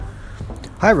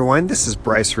Hi everyone, this is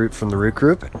Bryce Root from the Root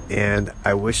Group, and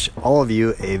I wish all of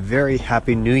you a very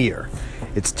happy new year.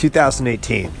 It's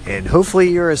 2018, and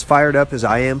hopefully you're as fired up as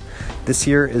I am. This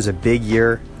year is a big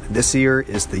year. This year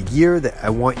is the year that I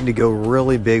want you to go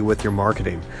really big with your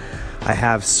marketing. I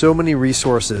have so many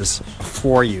resources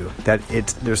for you that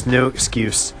there's no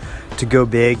excuse to go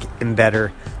big and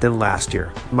better than last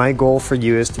year. My goal for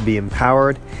you is to be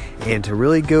empowered and to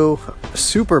really go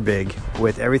super big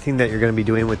with everything that you're going to be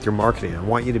doing with your marketing. I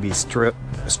want you to be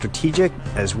strategic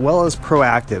as well as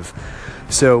proactive.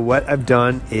 So what I've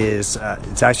done is,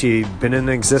 it's actually been in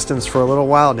existence for a little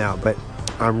while now, but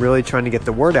I'm really trying to get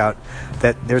the word out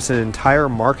that there's an entire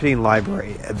marketing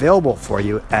library available for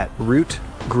you at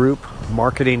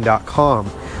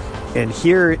rootgroupmarketing.com. And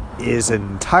here is an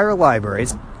entire library.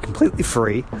 It's completely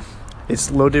free. It's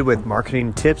loaded with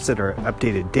marketing tips that are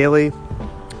updated daily,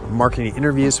 marketing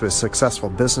interviews with successful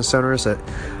business owners that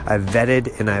I've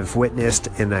vetted and I've witnessed,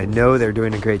 and I know they're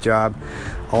doing a great job.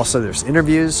 Also, there's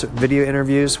interviews, video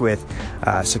interviews with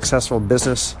successful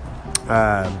business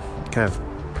kind of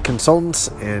consultants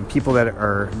and people that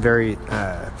are very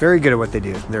good at what they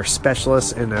do. They're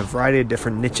specialists in a variety of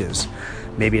different niches.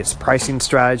 Maybe it's pricing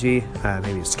strategy,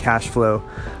 maybe it's cash flow,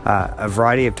 a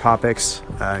variety of topics,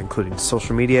 including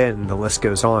social media, and the list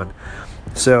goes on.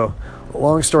 So,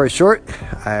 long story short,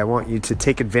 I want you to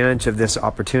take advantage of this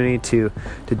opportunity to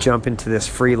jump into this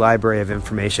free library of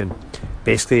information.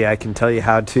 Basically, I can tell you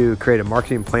how to create a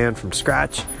marketing plan from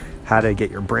scratch, how to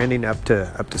get your branding up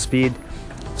to speed.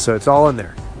 So it's all in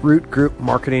there.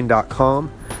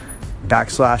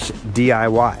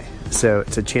 rootgroupmarketing.com/DIY. So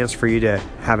it's a chance for you to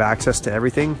have access to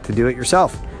everything, to do it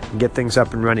yourself and get things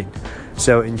up and running.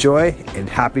 So enjoy, and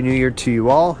Happy New Year to you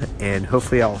all, and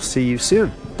hopefully I'll see you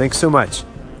soon. Thanks so much.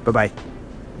 Bye-bye.